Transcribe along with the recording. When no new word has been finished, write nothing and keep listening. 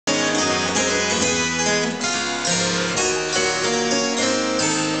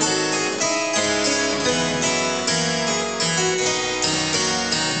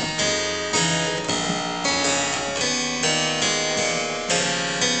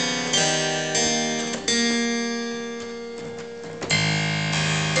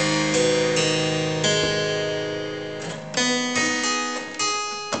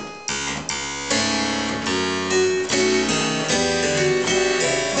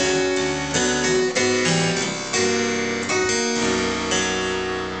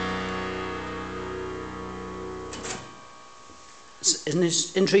Isn't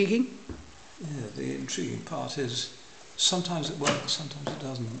this intriguing? Yeah, the intriguing part is sometimes it works, sometimes it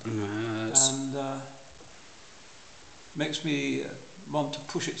doesn't. And makes me want to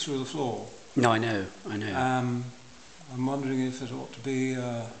push it through the floor. No, I know. I'm wondering if it ought to be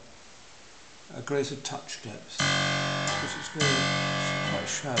a greater touch depth, because it's quite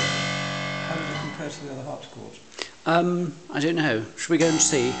shallow. How does it compare to the other harpsichords? I don't know. Should we go and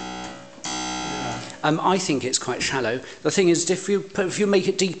see? Yeah. I think it's quite shallow. The thing is, if you make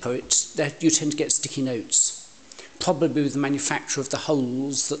it deeper, you tend to get sticky notes. Probably with the manufacture of the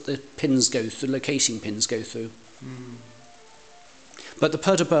holes that the pins go through, locating pins go through. Mm. But the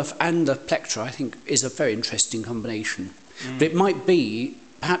peur de boeuf and the plectra, I think, is a very interesting combination. But it might be,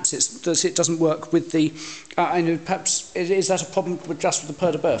 perhaps it doesn't work with the... I know, perhaps, is that a problem just with the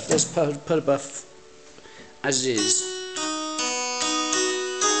peur de boeuf? There's peur de boeuf as it is.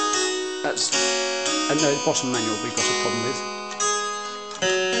 That's... no, the bottom manual we've got a problem with.